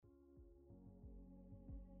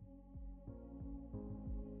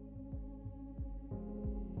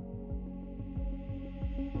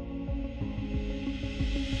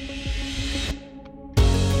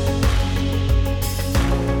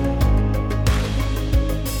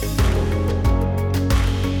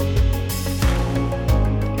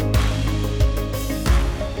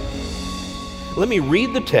let me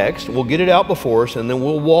read the text. We'll get it out before us, and then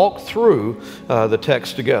we'll walk through the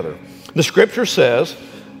text together. The scripture says,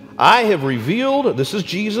 I have revealed, this is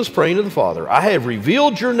Jesus praying to the Father, I have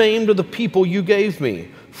revealed your name to the people you gave me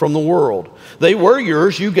from the world. They were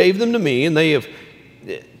yours, you gave them to me, and they have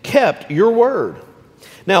kept your word.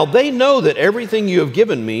 Now they know that everything you have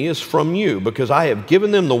given me is from you, because I have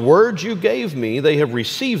given them the words you gave me. They have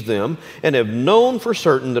received them and have known for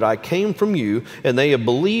certain that I came from you, and they have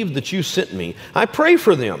believed that you sent me. I pray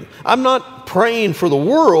for them. I'm not praying for the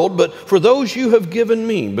world, but for those you have given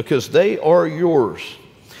me, because they are yours.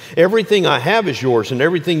 Everything I have is yours, and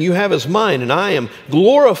everything you have is mine, and I am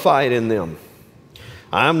glorified in them.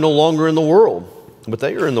 I am no longer in the world, but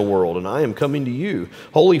they are in the world, and I am coming to you.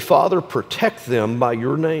 Holy Father, protect them by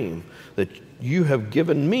your name that you have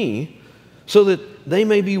given me, so that they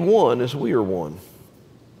may be one as we are one.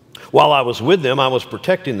 While I was with them, I was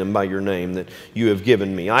protecting them by your name that you have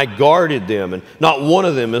given me. I guarded them, and not one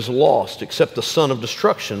of them is lost except the son of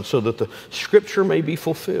destruction, so that the scripture may be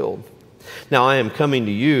fulfilled. Now I am coming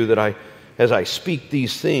to you that as I speak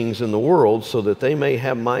these things in the world, so that they may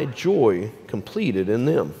have my joy completed in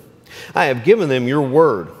them. I have given them your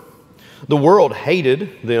word. The world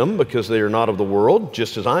hated them because they are not of the world,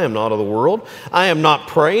 just as I am not of the world. I am not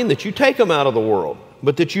praying that you take them out of the world,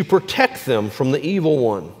 but that you protect them from the evil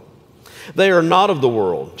one. They are not of the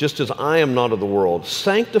world, just as I am not of the world.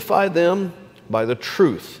 Sanctify them by the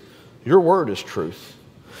truth. Your word is truth.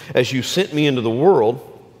 As you sent me into the world,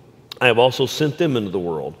 I have also sent them into the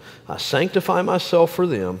world. I sanctify myself for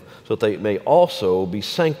them, so that they may also be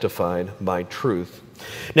sanctified by truth.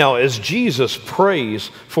 Now, as Jesus prays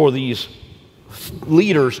for these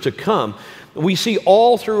leaders to come, we see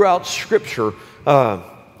all throughout Scripture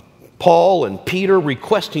Paul and Peter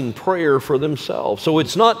requesting prayer for themselves. So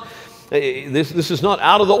it's not this is not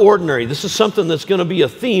out of the ordinary. This is something that's going to be a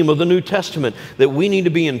theme of the New Testament, that we need to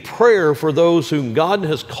be in prayer for those whom God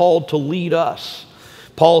has called to lead us.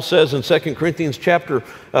 Paul says in 2 Corinthians chapter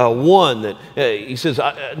 1 that he says,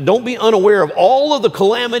 don't be unaware of all of the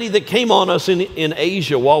calamity that came on us in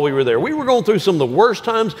Asia while we were there. We were going through some of the worst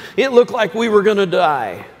times. It looked like we were going to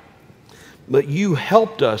die. But you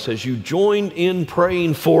helped us as you joined in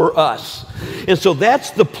praying for us. And so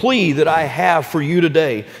that's the plea that I have for you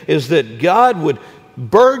today, is that God would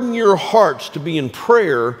burden your hearts to be in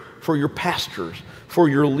prayer for your pastors, for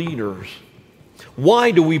your leaders.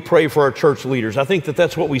 Why do we pray for our church leaders? I think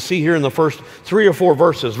that's what we see here in the first 3 or 4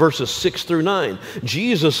 verses 6 through 9.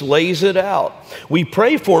 Jesus lays it out. We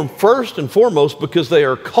pray for them first and foremost because they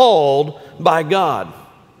are called by God.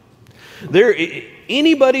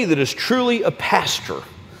 Anybody that is truly a pastor,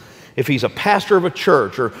 if he's a pastor of a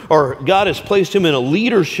church, or God has placed him in a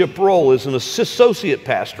leadership role as an associate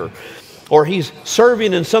pastor, or he's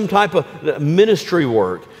serving in some type of ministry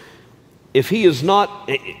work, if he is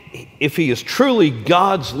truly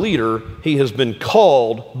God's leader, he has been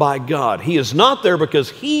called by God. He is not there because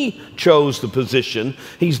he chose the position.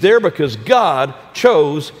 He's there because God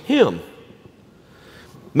chose him.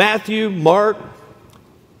 Matthew, Mark,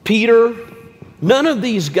 Peter, none of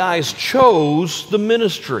these guys chose the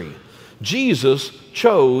ministry. Jesus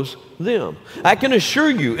chose them. I can assure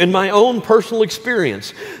you, in my own personal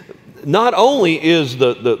experience, not only is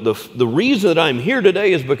the reason that I'm here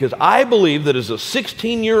today is because I believe that as a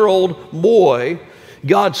 16-year-old boy,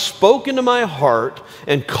 God spoke into my heart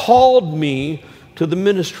and called me to the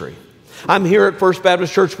ministry. I'm here at First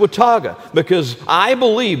Baptist Church Watauga because I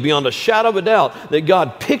believe beyond a shadow of a doubt that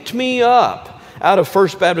God picked me up out of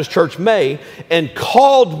First Baptist Church May and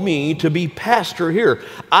called me to be pastor here.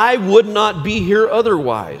 I would not be here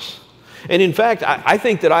otherwise. And in fact, I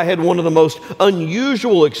think that I had one of the most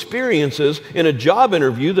unusual experiences in a job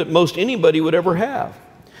interview that most anybody would ever have.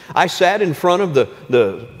 I sat in front of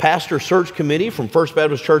the pastor search committee from First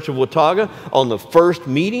Baptist Church of Watauga on the first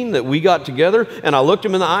meeting that we got together, and I looked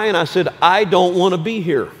him in the eye and I said, I don't want to be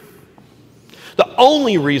here. The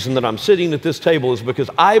only reason that I'm sitting at this table is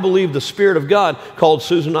because I believe the Spirit of God called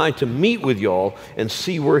Susan and I to meet with y'all and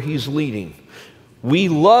see where He's leading. We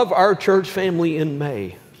love our church family in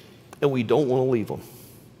May, and we don't want to leave them.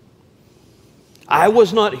 I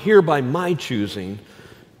was not here by my choosing.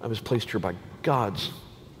 I was placed here by God's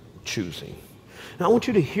choosing. And I want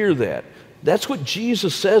you to hear that. That's what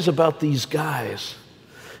Jesus says about these guys.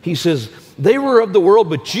 He says, they were of the world,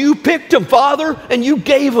 but you picked them, Father, and you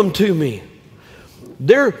gave them to me.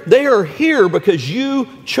 They are here because you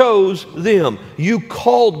chose them. You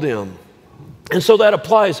called them. And so that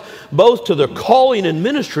applies both to the calling in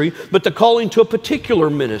ministry, but the calling to a particular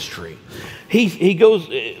ministry. He goes,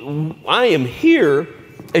 I am here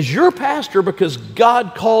as your pastor because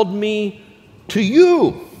God called me to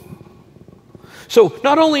you. So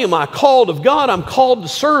not only am I called of God, I'm called to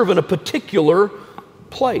serve in a particular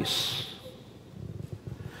place.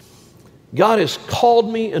 God has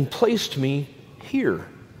called me and placed me here.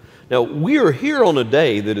 Now, we are here on a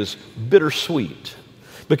day that is bittersweet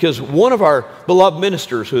because one of our beloved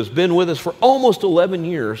ministers who has been with us for almost 11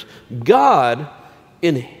 years, God,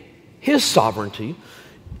 in His sovereignty,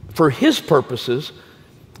 for His purposes,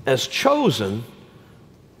 has chosen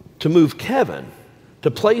to move Kevin, to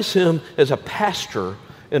place him as a pastor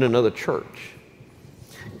in another church.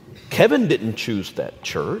 Kevin didn't choose that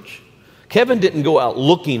church. Kevin didn't go out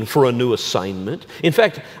looking for a new assignment. In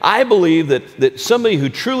fact, I believe that somebody who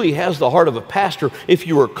truly has the heart of a pastor, if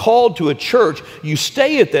you are called to a church, you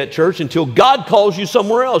stay at that church until God calls you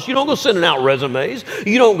somewhere else. You don't go sending out resumes.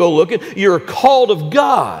 You don't go looking. You're called of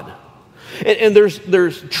God. And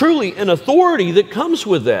there's truly an authority that comes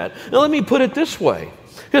with that. Now, let me put it this way,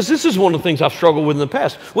 because this is one of the things I've struggled with in the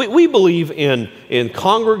past. We believe in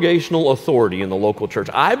congregational authority in the local church.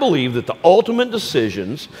 I believe that the ultimate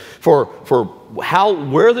decisions for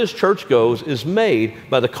where this church goes is made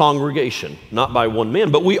by the congregation, not by one man.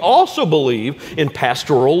 But we also believe in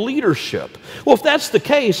pastoral leadership. Well, if that's the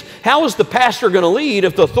case, how is the pastor going to lead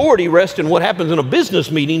if the authority rests in what happens in a business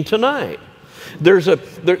meeting tonight?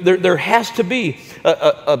 There has to be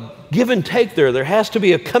a give and take there. There has to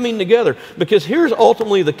be a coming together, because here's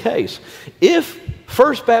ultimately the case. If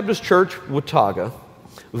First Baptist Church Watauga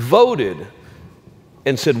voted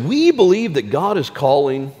and said, we believe that God is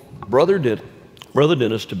calling Brother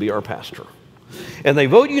Dennis to be our pastor, and they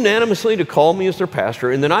vote unanimously to call me as their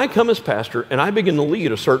pastor, and then I come as pastor and I begin to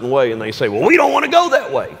lead a certain way, and they say, well, we don't want to go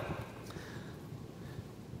that way.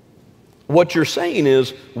 What you're saying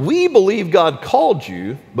is, we believe God called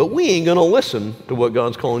you, but we ain't going to listen to what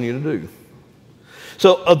God's calling you to do.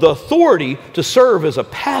 So the authority to serve as a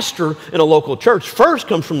pastor in a local church first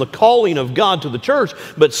comes from the calling of God to the church,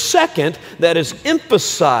 but second, that is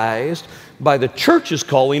emphasized by the church's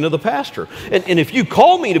calling of the pastor. And if you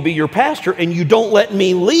call me to be your pastor and you don't let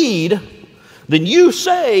me lead, then you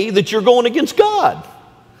say that you're going against God.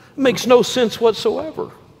 It makes no sense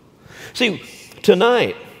whatsoever. See,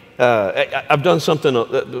 tonight, I've done something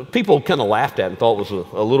that people kind of laughed at and thought was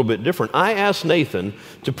a little bit different. I asked Nathan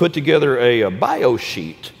to put together a bio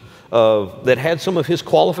sheet that had some of his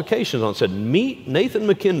qualifications on it. Said, meet Nathan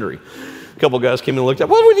McKendry. A couple of guys came in and looked at,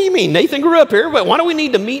 what do you mean? Nathan grew up here, but why do we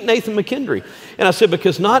need to meet Nathan McKendry? And I said,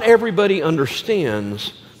 because not everybody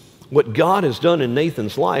understands what God has done in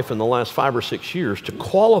Nathan's life in the last 5 or 6 years to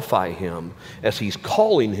qualify him as He's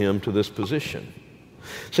calling him to this position.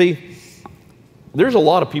 See, there's a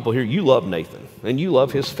lot of people here, you love Nathan, and you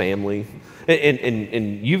love his family,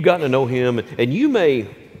 and you've gotten to know him, and you may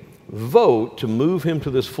vote to move him to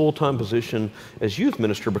this full-time position as youth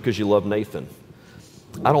minister because you love Nathan.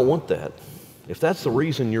 I don't want that. If that's the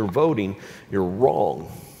reason you're voting, you're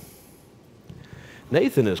wrong.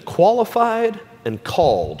 Nathan is qualified and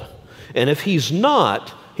called, and if he's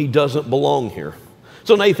not, he doesn't belong here.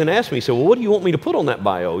 So Nathan asked me, he said, well, what do you want me to put on that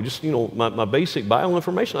bio? Just, my basic bio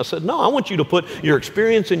information. I said, no, I want you to put your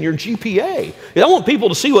experience and your GPA. I want people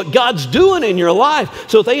to see what God's doing in your life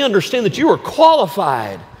so that they understand that you are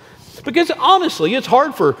qualified. Because honestly, it's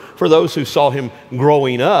hard for those who saw him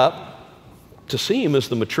growing up to see him as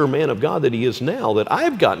the mature man of God that he is now, that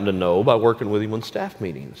I've gotten to know by working with him on staff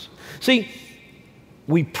meetings. See,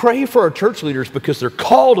 we pray for our church leaders because they're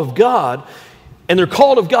called of God, and they're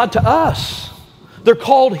called of God to us. They're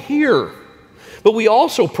called here. But we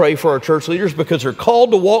also pray for our church leaders because they're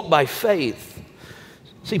called to walk by faith.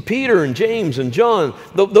 See, Peter and James and John,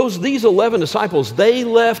 these 11 disciples, they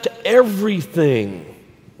left everything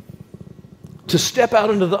to step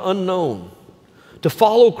out into the unknown, to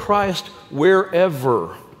follow Christ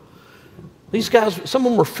wherever. These guys, some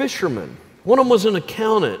of them were fishermen. One of them was an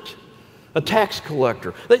accountant, a tax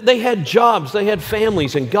collector. They had jobs, they had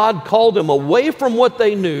families, and God called them away from what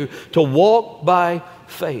they knew to walk by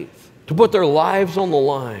faith, to put their lives on the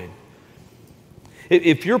line.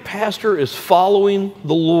 If your pastor is following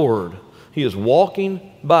the Lord, he is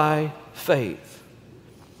walking by faith.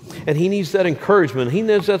 And he needs that encouragement, he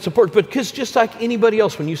needs that support. But because just like anybody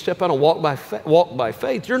else, when you step out and walk by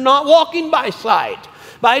faith, you're not walking by sight.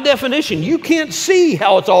 By definition, you can't see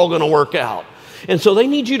how it's all going to work out. And so they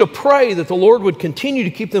need you to pray that the Lord would continue to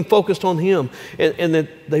keep them focused on Him, and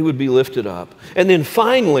that they would be lifted up. And then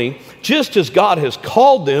finally, just as God has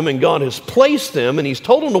called them and God has placed them and He's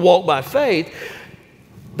told them to walk by faith,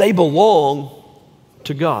 they belong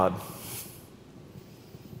to God.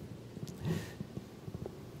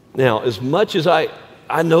 Now, as much as I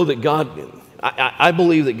know that I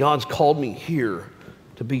believe that God's called me here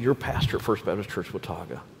to be your pastor at First Baptist Church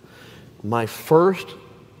Watauga, my first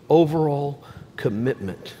overall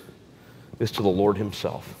commitment is to the Lord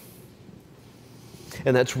himself.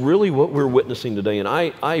 And that's really what we're witnessing today. And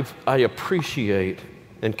I appreciate,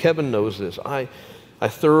 and Kevin knows this, I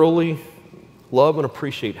thoroughly love and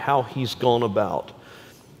appreciate how he's gone about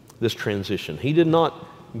this transition. He did not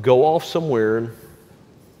go off somewhere and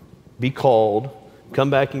be called, come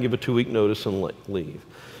back and give a 2-week notice and leave.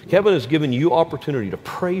 Kevin has given you opportunity to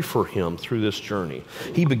pray for him through this journey.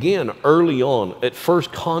 He began early on, at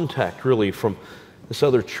first contact really from this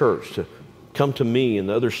other church, to come to me and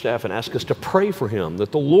the other staff and ask us to pray for him,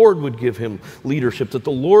 that the Lord would give him leadership, that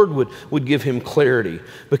the Lord would give him clarity.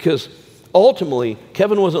 Because ultimately,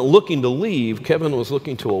 Kevin wasn't looking to leave, Kevin was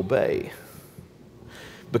looking to obey.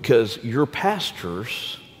 Because your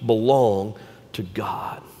pastors belong to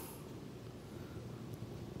God.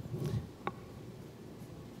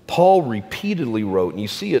 Paul repeatedly wrote, and you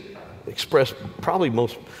see it expressed probably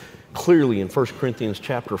most clearly in 1 Corinthians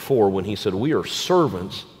chapter 4 when he said, we are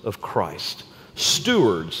servants of Christ,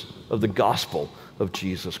 stewards of the gospel of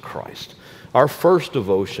Jesus Christ. Our first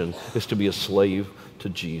devotion is to be a slave to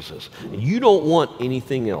Jesus. And you don't want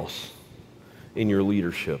anything else in your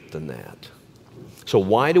leadership than that. So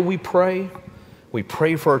why do we pray? We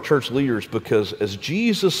pray for our church leaders because as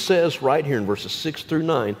Jesus says right here in verses 6 through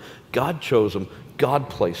 9, God chose them, God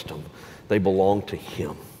placed them. They belong to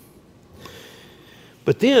him.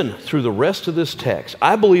 But then through the rest of this text,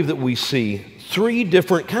 I believe that we see 3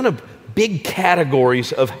 different kind of big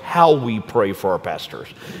categories of how we pray for our pastors.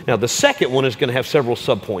 Now, the second one is going to have several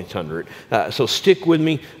subpoints under it. So stick with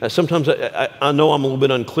me. Sometimes I know I'm a little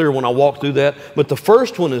bit unclear when I walk through that, but the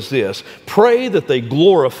first one is this: pray that they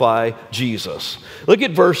glorify Jesus. Look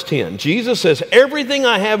at verse 10. Jesus says, everything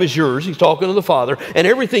I have is yours. He's talking to the Father. And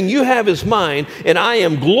everything you have is mine, and I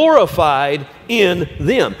am glorified in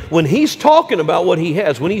them. When he's talking about what he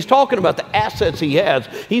has, when he's talking about the assets he has,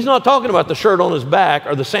 he's not talking about the shirt on his back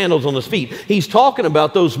or the sandals on his feet. He's talking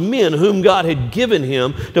about those men whom God had given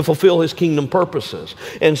him to fulfill his kingdom purposes.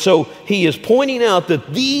 And so he is pointing out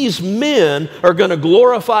that these men are going to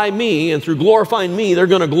glorify me, and through glorifying me, they're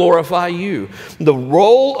going to glorify you. The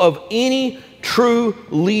role of any true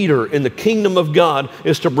leader in the kingdom of God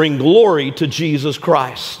is to bring glory to Jesus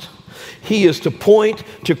Christ. He is to point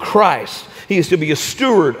to Christ. He is to be a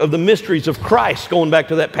steward of the mysteries of Christ, going back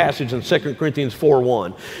to that passage in 2 Corinthians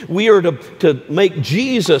 4:1. We are to make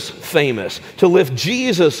Jesus famous, to lift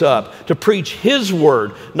Jesus up, to preach his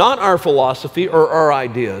word, not our philosophy or our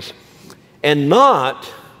ideas, and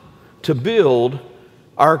not to build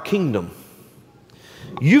our kingdom.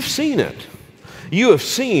 You've seen it. You have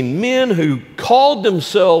seen men who called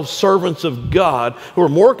themselves servants of God who are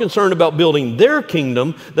more concerned about building their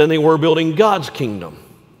kingdom than they were building God's kingdom.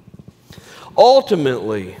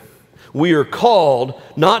 Ultimately, we are called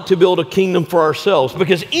not to build a kingdom for ourselves,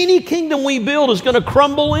 because any kingdom we build is going to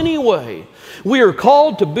crumble anyway. We are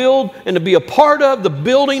called to build and to be a part of the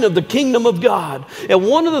building of the kingdom of God. And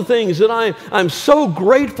one of the things that I'm so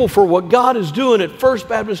grateful for what God is doing at First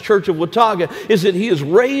Baptist Church of Watauga is that he is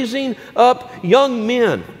raising up young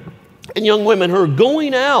men and young women who are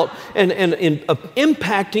going out and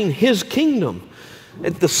impacting his kingdom.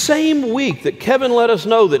 At the same week that Kevin let us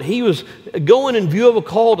know that he was going in view of a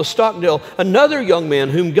call to Stockdale, another young man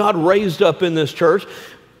whom God raised up in this church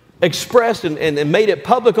expressed and made it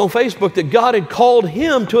public on Facebook that God had called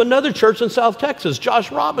him to another church in South Texas,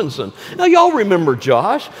 Josh Robinson. Now, y'all remember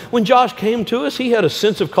Josh. When Josh came to us, he had a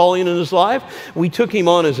sense of calling in his life. We took him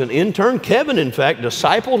on as an intern. Kevin, in fact,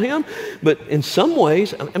 discipled him. But in some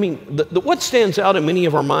ways, I mean, what stands out in many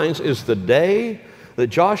of our minds is the day that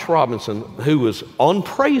Josh Robinson, who was on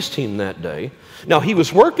praise team that day, now he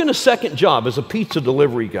was working a second job as a pizza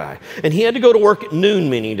delivery guy, and he had to go to work at noon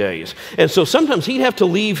many days. And so sometimes he'd have to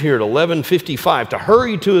leave here at 11:55 to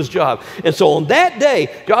hurry to his job. And so on that day,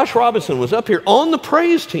 Josh Robinson was up here on the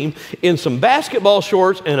praise team in some basketball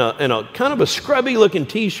shorts and a kind of a scrubby looking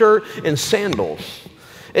t-shirt and sandals.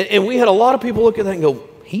 And we had a lot of people look at that and go,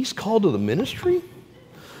 he's called to the ministry? You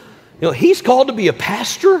know, he's called to be a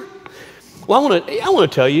pastor? Well, I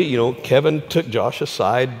want to tell you, Kevin took Josh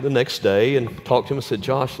aside the next day and talked to him and said,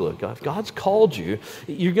 Josh, look, if God's called you,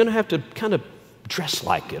 you're going to have to kind of dress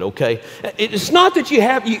like it, okay? It's not that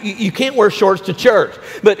you can't wear shorts to church,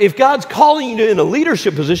 but if God's calling you in a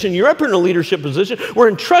leadership position, you're up here in a leadership position, we're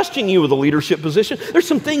entrusting you with a leadership position, there's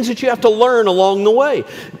some things that you have to learn along the way.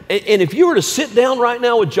 And if you were to sit down right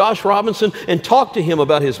now with Josh Robinson and talk to him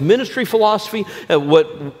about his ministry philosophy,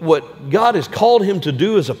 what God has called him to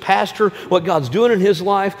do as a pastor, what God's doing in his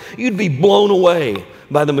life, you'd be blown away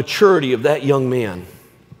by the maturity of that young man.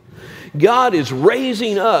 God is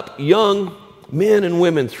raising up young men and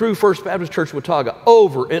women through First Baptist Church Watauga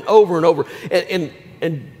over and over and over. And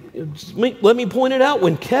let me point it out.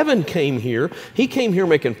 When Kevin came here, he came here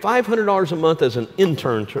making $500 a month as an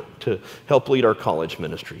intern to help lead our college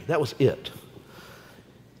ministry. That was it.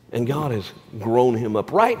 And God has grown him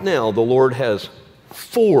up. Right now, the Lord has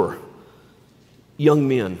 4 young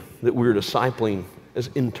men that we're discipling as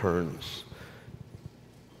interns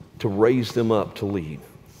to raise them up to lead.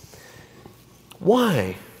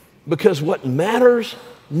 Why? Because what matters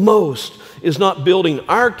most is not building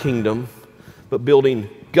our kingdom, but building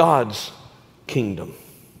God's kingdom.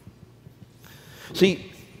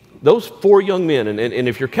 See, those 4 young men, and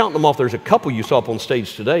if you're counting them off, there's a couple you saw up on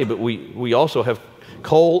stage today, but we also have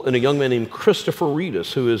Cole and a young man named Christopher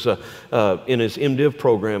Reedus, who is in his MDiv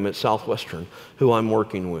program at Southwestern, who I'm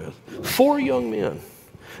working with. 4 young men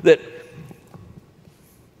that,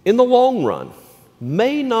 in the long run,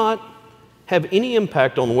 may not have any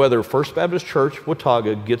impact on whether First Baptist Church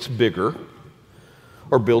Watauga gets bigger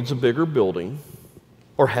or builds a bigger building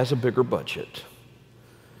or has a bigger budget.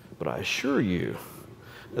 But I assure you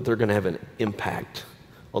that they're going to have an impact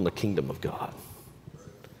on the kingdom of God.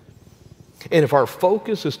 And if our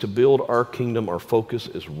focus is to build our kingdom, our focus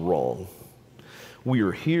is wrong. We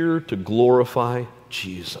are here to glorify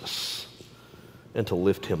Jesus and to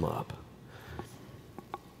lift him up.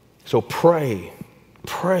 So pray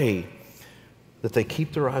that they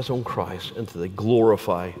keep their eyes on Christ and that they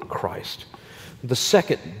glorify Christ. The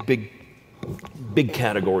second big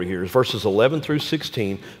category here is verses 11 through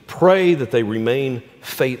 16. Pray that they remain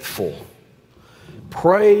faithful.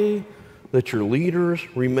 Pray that your leaders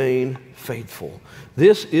remain faithful.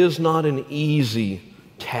 This is not an easy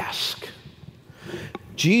task.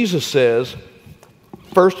 Jesus says,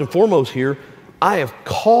 first and foremost here, I have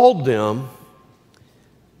called them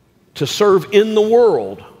to serve in the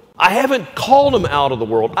world. I haven't called them out of the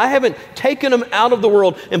world. I haven't taken them out of the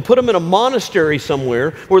world and put them in a monastery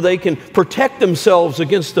somewhere where they can protect themselves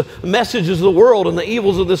against the messages of the world and the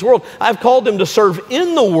evils of this world. I've called them to serve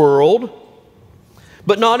in the world,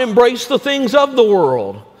 but not embrace the things of the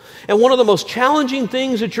world. And one of the most challenging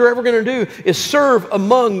things that you're ever going to do is serve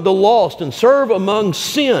among the lost and serve among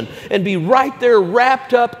sin and be right there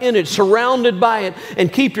wrapped up in it, surrounded by it,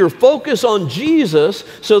 and keep your focus on Jesus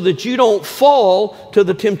so that you don't fall to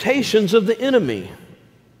the temptations of the enemy.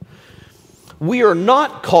 We are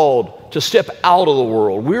not called to step out of the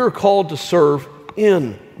world. We are called to serve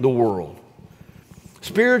in the world.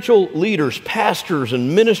 Spiritual leaders, pastors,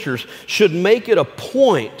 and ministers should make it a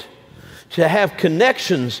point to have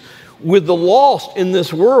connections with the lost in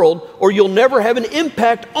this world, or you'll never have an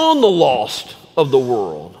impact on the lost of the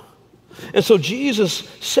world. And so Jesus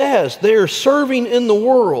says they are serving in the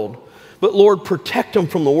world, but Lord, protect them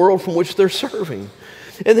from the world from which they're serving.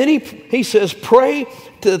 And then he says, pray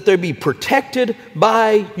that they be protected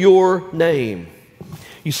by your name.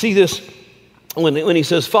 You see this when he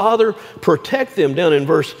says, Father, protect them, down in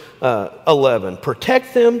verse 11.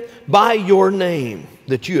 Protect them by your name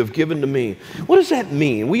that you have given to me. What does that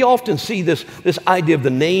mean? We often see this idea of the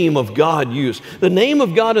name of God used. The name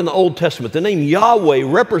of God in the Old Testament, the name Yahweh,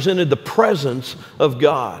 represented the presence of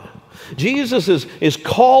God. Jesus is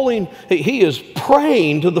calling, he is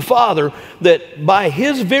praying to the Father that by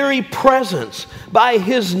his very presence, by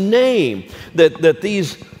his name, that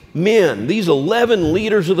these men, these 11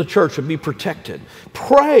 leaders of the church would be protected.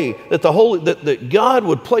 Pray that that God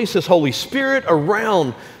would place his Holy Spirit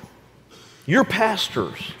around your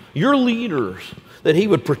pastors, your leaders, that he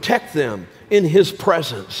would protect them in his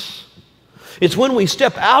presence. It's when we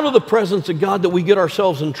step out of the presence of God that we get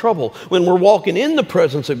ourselves in trouble. When we're walking in the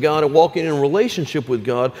presence of God and walking in relationship with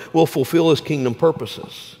God, we'll fulfill his kingdom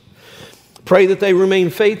purposes. Pray that they remain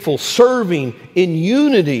faithful, serving in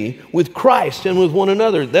unity with Christ and with one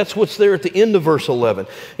another. That's what's there at the end of verse 11.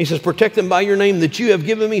 He says, protect them by your name that you have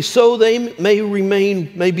given me, so they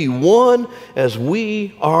may be one as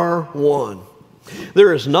we are one.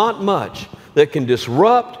 There is not much that can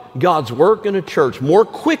disrupt God's work in a church more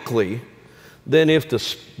quickly than if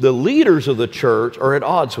the leaders of the church are at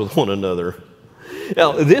odds with one another.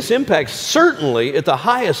 Now, this impacts certainly at the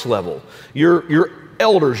highest level, your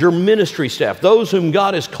elders, your ministry staff, those whom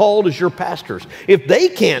God has called as your pastors. If they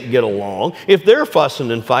can't get along, if they're fussing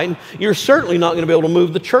and fighting, you're certainly not going to be able to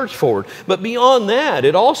move the church forward. But beyond that,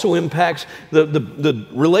 it also impacts the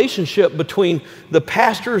relationship between the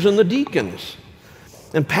pastors and the deacons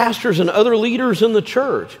and pastors and other leaders in the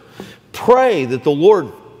church. Pray that the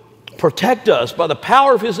Lord Protect us by the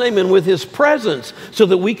power of his name and with his presence so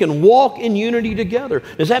that we can walk in unity together.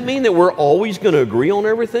 Does that mean that we're always going to agree on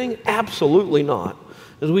everything? Absolutely not.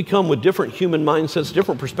 As we come with different human mindsets,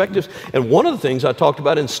 different perspectives. And one of the things I talked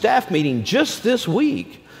about in staff meeting just this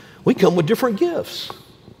week, we come with different gifts.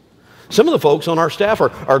 Some of the folks on our staff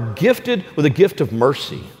are gifted with a gift of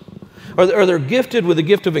mercy. Or they're gifted with a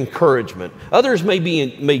gift of encouragement. Others may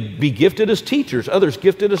be gifted as teachers, others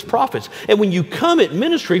gifted as prophets. And when you come at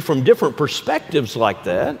ministry from different perspectives like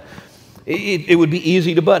that, it would be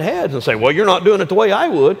easy to butt heads and say, well, you're not doing it the way I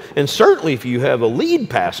would. And certainly if you have a lead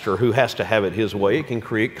pastor who has to have it his way, it can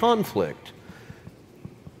create conflict.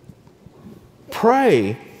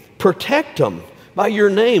 Pray, protect them by your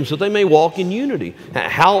name so they may walk in unity.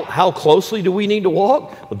 How closely do we need to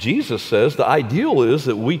walk? Well, Jesus says the ideal is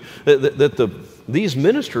that these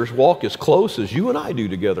ministers walk as close as you and I do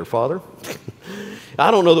together, Father.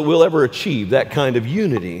 I don't know that we'll ever achieve that kind of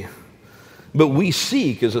unity, but we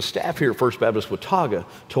seek as a staff here at First Baptist Watauga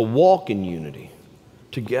to walk in unity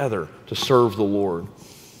together to serve the Lord.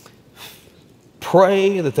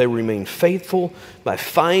 Pray that they remain faithful by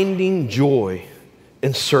finding joy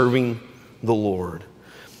in serving the Lord.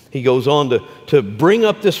 He goes on to bring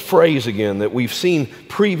up this phrase again that we've seen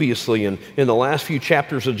previously in the last few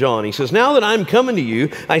chapters of John. He says, now that I'm coming to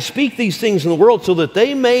you, I speak these things in the world so that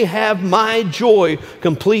they may have my joy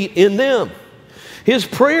complete in them. His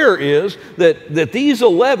prayer is that these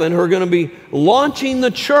 11 who are going to be launching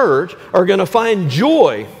the church are going to find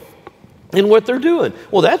joy in what they're doing.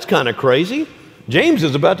 Well, that's kind of crazy. James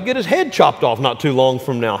is about to get his head chopped off not too long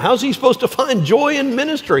from now. How's he supposed to find joy in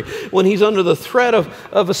ministry when he's under the threat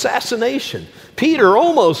of assassination? Peter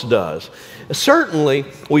almost does. Certainly,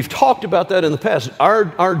 we've talked about that in the past.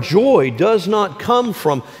 Our joy does not come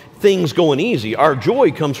from things going easy. Our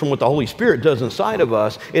joy comes from what the Holy Spirit does inside of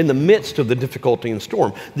us in the midst of the difficulty and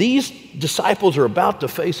storm. These disciples are about to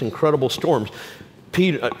face incredible storms.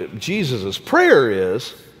 Jesus' prayer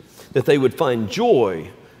is that they would find joy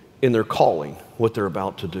in their calling, what they're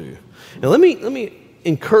about to do. Now let me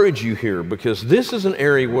encourage you here, because this is an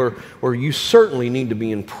area where you certainly need to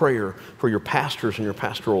be in prayer for your pastors and your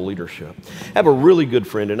pastoral leadership. I have a really good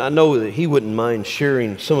friend, and I know that he wouldn't mind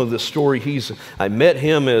sharing some of this story. I met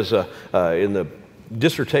him as in the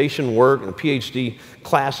dissertation work and PhD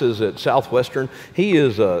classes at Southwestern. He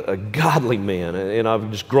is a godly man, and I've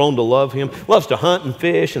just grown to love him. Loves to hunt and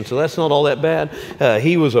fish, and so that's not all that bad.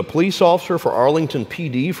 He was a police officer for Arlington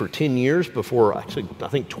PD for 10 years before, actually, I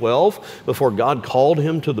think 12, before God called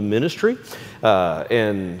him to the ministry,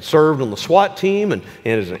 and served on the SWAT team and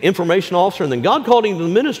as an information officer. And then God called him to the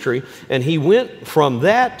ministry, and he went from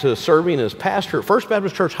that to serving as pastor at First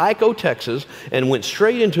Baptist Church, Hico, Texas, and went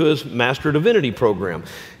straight into his Master of Divinity program.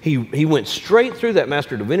 He went straight through that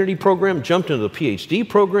Master of Divinity program, jumped into the PhD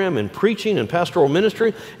program in preaching and pastoral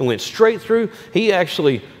ministry, and went straight through. He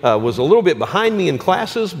actually was a little bit behind me in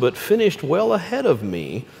classes, but finished well ahead of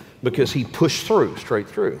me because he pushed through, straight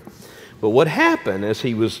through. But what happened as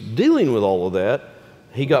he was dealing with all of that,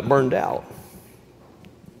 he got burned out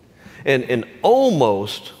and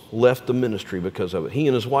almost left the ministry because of it. He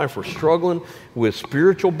and his wife were struggling with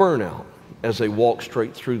spiritual burnout as they walked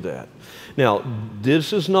straight through that. Now,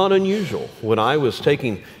 this is not unusual. When I was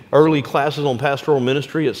taking early classes on pastoral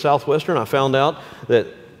ministry at Southwestern, I found out that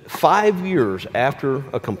 5 years after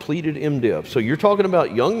a completed MDiv, so you're talking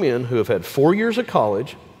about young men who have had 4 years of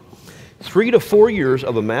college, 3 to 4 years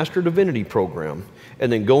of a Master Divinity program,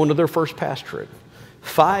 and then go into their first pastorate.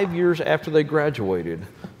 5 years after they graduated,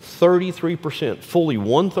 33%, fully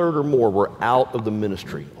 1/3 or more, were out of the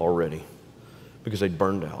ministry already because they'd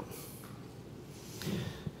burned out.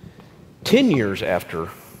 10 years after,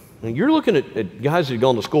 and you're looking at guys that had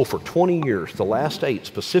gone to school for 20 years, the last 8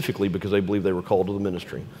 specifically because they believed they were called to the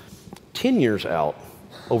ministry. 10 years out,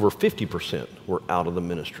 over 50% were out of the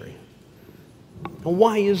ministry. Now,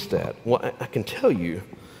 why is that? Well, I can tell you,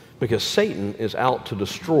 because Satan is out to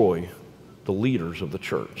destroy the leaders of the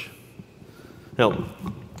church. Now,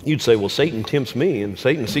 you'd say, well, Satan tempts me and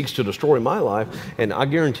Satan seeks to destroy my life, and I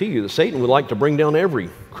guarantee you that Satan would like to bring down every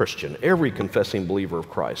Christian, every confessing believer of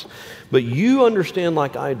Christ. But you understand,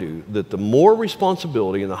 like I do, that the more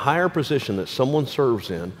responsibility and the higher position that someone serves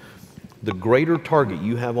in, the greater target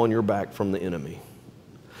you have on your back from the enemy.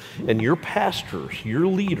 And your pastors, your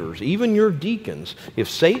leaders, even your deacons, if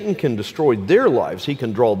Satan can destroy their lives, he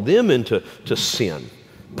can draw them into sin,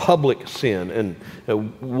 public sin,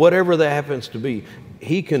 and whatever that happens to be.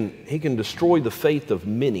 He can destroy the faith of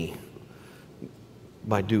many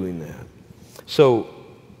by doing that. So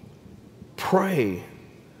pray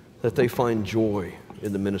that they find joy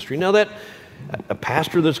in the ministry. Now a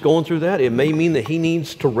pastor that's going through that, it may mean that he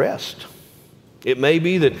needs to rest. It may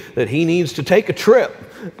be that he needs to take a trip.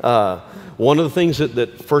 One of the things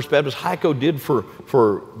that First Baptist Hico did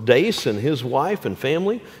for Dace and his wife and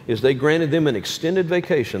family is they granted them an extended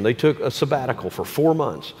vacation. They took a sabbatical for 4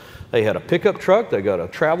 months. They had a pickup truck, they got a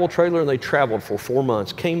travel trailer, and they traveled for 4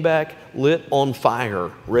 months, came back lit on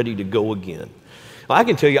fire, ready to go again. I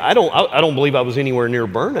can tell you, I don't believe I was anywhere near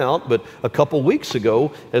burnout, but a couple weeks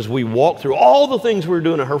ago, as we walked through all the things we were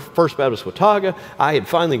doing at First Baptist Watauga, I had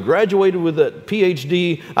finally graduated with a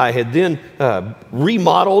PhD. I had then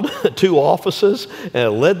remodeled 2 offices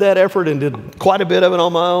and led that effort and did quite a bit of it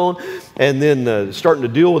on my own. And then starting to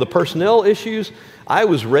deal with the personnel issues, I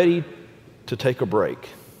was ready to take a break.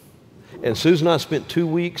 And Susan and I spent 2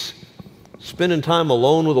 weeks spending time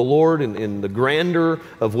alone with the Lord in the grandeur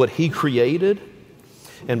of what He created.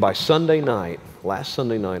 And by Sunday night, last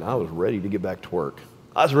Sunday night, I was ready to get back to work.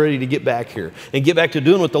 I was ready to get back here and get back to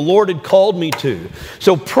doing what the Lord had called me to.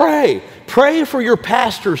 So pray for your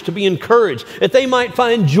pastors to be encouraged, that they might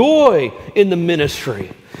find joy in the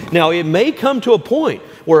ministry. Now, it may come to a point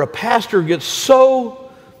where a pastor gets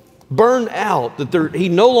so burned out that he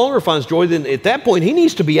no longer finds joy. Then at that point, he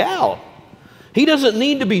needs to be out. He doesn't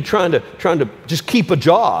need to be trying to just keep a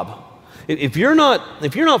job. If you're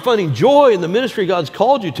not finding joy in the ministry God's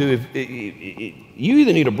called you to, you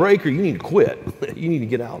either need a break or you need to quit. You need to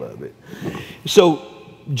get out of it. So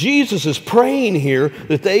Jesus is praying here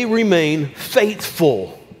that they remain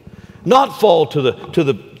faithful, not fall to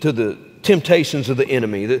the temptations of the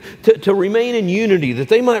enemy, to remain in unity, that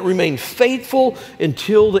they might remain faithful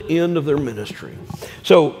until the end of their ministry.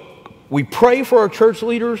 So we pray for our church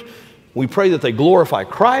leaders. We pray that they glorify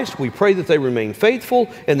Christ. We pray that they remain faithful.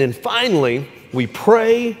 And then finally, we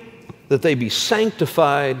pray that they be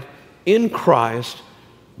sanctified in Christ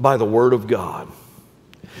by the Word of God.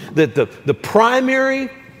 That the primary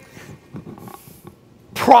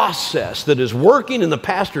process that is working in the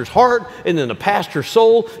pastor's heart and in the pastor's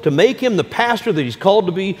soul to make him the pastor that he's called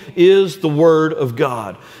to be is the Word of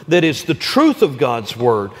God. That it's the truth of God's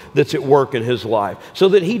Word that's at work in his life, so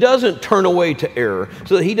that he doesn't turn away to error,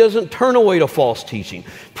 so that he doesn't turn away to false teaching.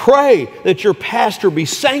 Pray that your pastor be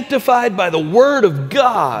sanctified by the Word of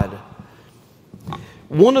God.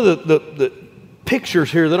 One of the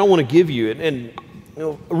pictures here that I want to give you, and you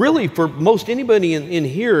know, really, for most anybody in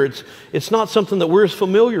here, it's not something that we're as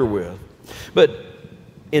familiar with. But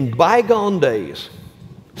in bygone days,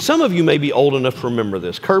 some of you may be old enough to remember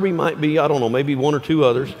this. Kirby might be, I don't know, maybe 1 or 2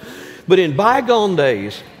 others. But in bygone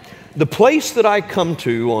days, the place that I come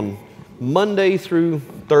to on Monday through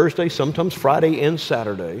Thursday, sometimes Friday and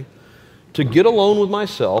Saturday, to get alone with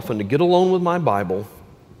myself and to get alone with my Bible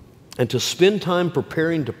and to spend time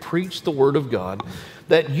preparing to preach the Word of God,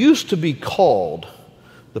 that used to be called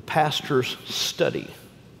the pastor's study.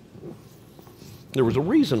 There was a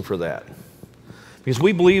reason for that. Because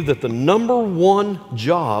we believe that the number one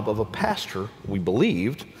job of a pastor, we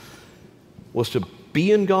believed, was to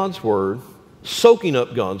be in God's Word, soaking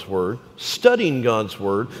up God's Word, studying God's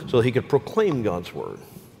Word, so that he could proclaim God's Word.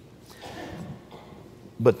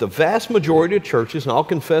 But the vast majority of churches, and I'll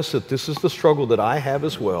confess that this is the struggle that I have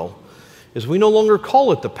as well, is we no longer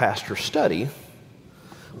call it the pastor's study.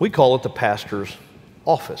 We call it the pastor's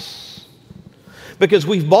office. Because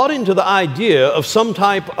we've bought into the idea of some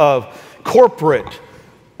type of corporate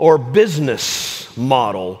or business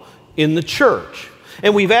model in the church.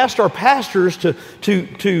 And we've asked our pastors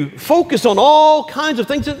to focus on all kinds of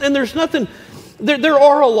things. And there's nothing, there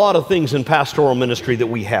are a lot of things in pastoral ministry that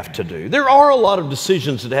we have to do. There are a lot of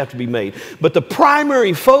decisions that have to be made. But the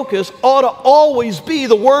primary focus ought to always be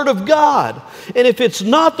the Word of God. And if it's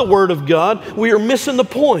not the Word of God, we are missing the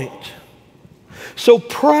point. So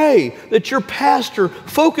pray that your pastor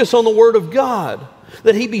focus on the Word of God,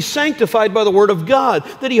 that he be sanctified by the Word of God,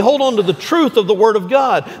 that he hold on to the truth of the Word of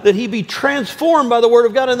God, that he be transformed by the Word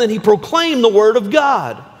of God, and then he proclaim the Word of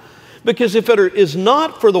God. Because if it is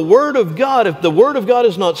not for the Word of God, if the Word of God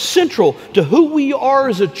is not central to who we are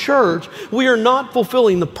as a church, we are not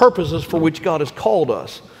fulfilling the purposes for which God has called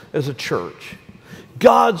us as a church.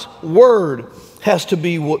 God's Word has to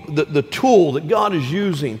be the tool that God is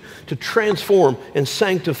using to transform and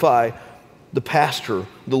sanctify the pastor,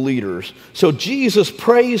 the leaders. So Jesus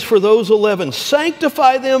prays for those 11.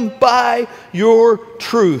 Sanctify them by your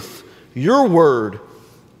truth. Your word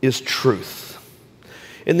is truth.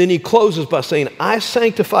 And then he closes by saying, I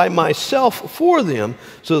sanctify myself for them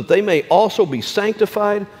so that they may also be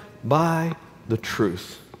sanctified by the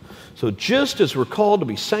truth. So just as we're called to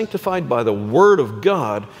be sanctified by the Word of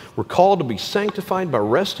God, we're called to be sanctified by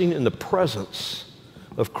resting in the presence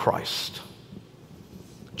of Christ.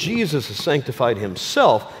 Jesus has sanctified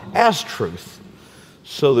himself as truth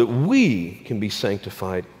so that we can be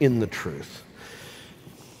sanctified in the truth.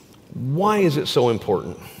 Why is it so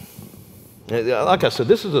important? Like I said,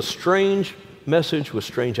 this is a strange message with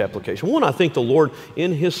strange application. One, I think the Lord,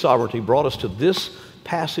 in his sovereignty, brought us to this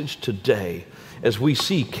passage today as we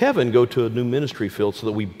see Kevin go to a new ministry field so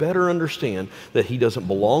that we better understand that he doesn't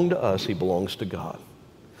belong to us, he belongs to God.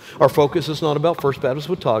 Our focus is not about First Baptist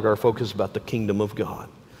Watauga, our focus is about the kingdom of God.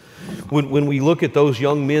 When we look at those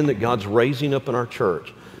young men that God's raising up in our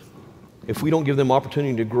church, if we don't give them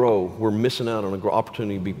opportunity to grow, we're missing out on an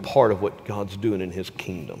opportunity to be part of what God's doing in his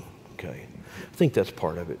kingdom, okay? I think that's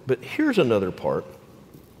part of it. But here's another part.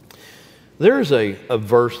 There's a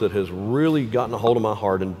verse that has really gotten a hold of my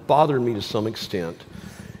heart and bothered me to some extent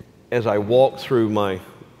as I walk through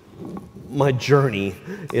my journey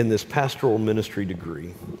in this pastoral ministry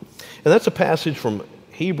degree. And that's a passage from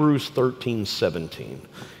Hebrews 13:17.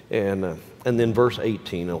 And then verse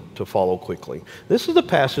 18 to follow quickly. This is the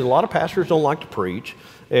passage a lot of pastors don't like to preach,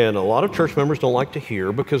 and a lot of church members don't like to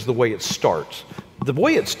hear because the way it starts. The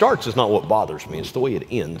way it starts is not what bothers me. It's the way it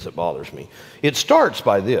ends that bothers me. It starts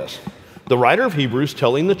by this. The writer of Hebrews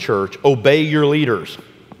telling the church, obey your leaders.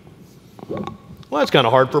 Well, that's kind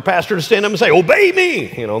of hard for a pastor to stand up and say, obey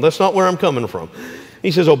me. You know, that's not where I'm coming from.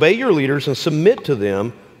 He says, obey your leaders and submit to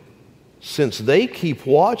them, since they keep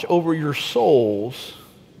watch over your souls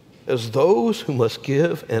as those who must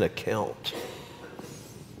give an account.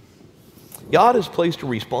 God has placed a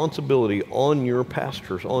responsibility on your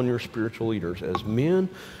pastors, on your spiritual leaders, as men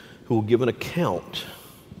who will give an account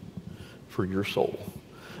for your soul.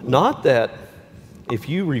 Not that if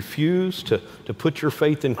you refuse to put your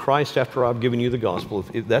faith in Christ after I've given you the gospel,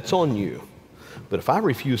 if that's on you. But if I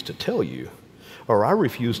refuse to tell you, or I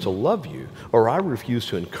refuse to love you, or I refuse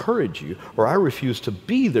to encourage you, or I refuse to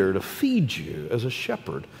be there to feed you as a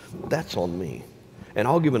shepherd, that's on me. And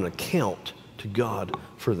I'll give an account to God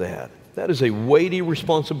for that. That is a weighty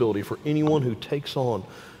responsibility for anyone who takes on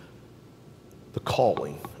the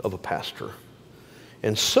calling of a pastor.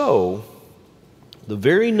 And so, the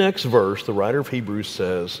very next verse, the writer of Hebrews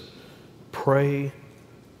says, pray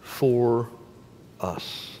for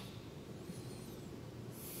us.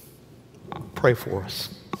 Pray for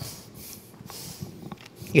us.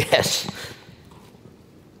 Yes.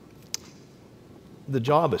 The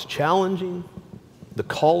job is challenging. The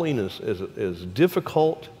calling is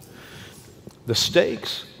difficult. The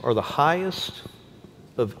stakes are the highest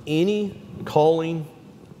of any calling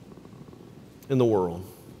in the world.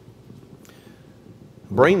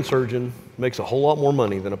 A brain surgeon makes a whole lot more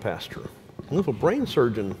money than a pastor. And if a brain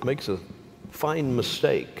surgeon makes a fine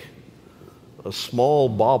mistake, a small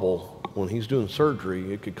bobble when he's doing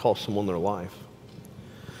surgery, it could cost someone their life.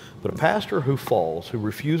 But a pastor who falls, who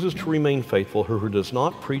refuses to remain faithful, who does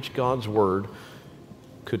not preach God's word,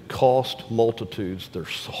 could cost multitudes their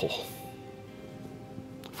soul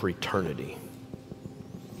for eternity.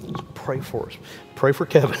 So pray for us. Pray for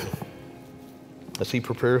Kevin as he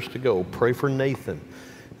prepares to go. Pray for Nathan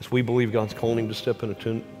as we believe God's calling him to step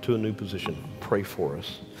into a new position. Pray for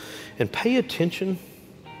us. And pay attention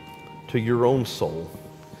to your own soul.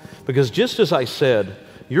 Because just as I said,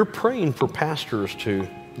 you're praying for pastors to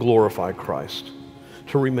glorify Christ,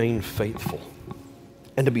 to remain faithful,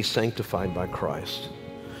 and to be sanctified by Christ.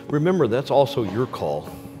 Remember, that's also your call.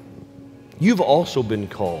 You've also been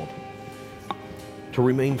called to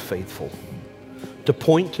remain faithful, to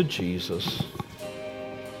point to Jesus,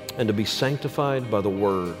 and to be sanctified by the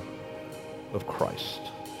word of Christ.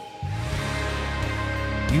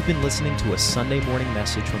 You've been listening to a Sunday morning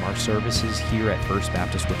message from our services here at First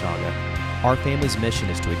Baptist Watauga. Our family's mission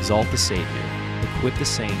is to exalt the Savior, equip the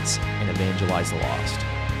saints, and evangelize the lost.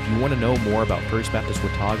 If you want to know more about First Baptist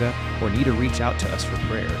Watauga or need to reach out to us for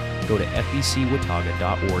prayer, go to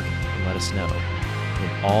fbcwatauga.org and let us know.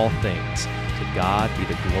 In all things, to God be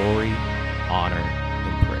the glory, honor,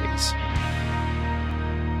 and praise.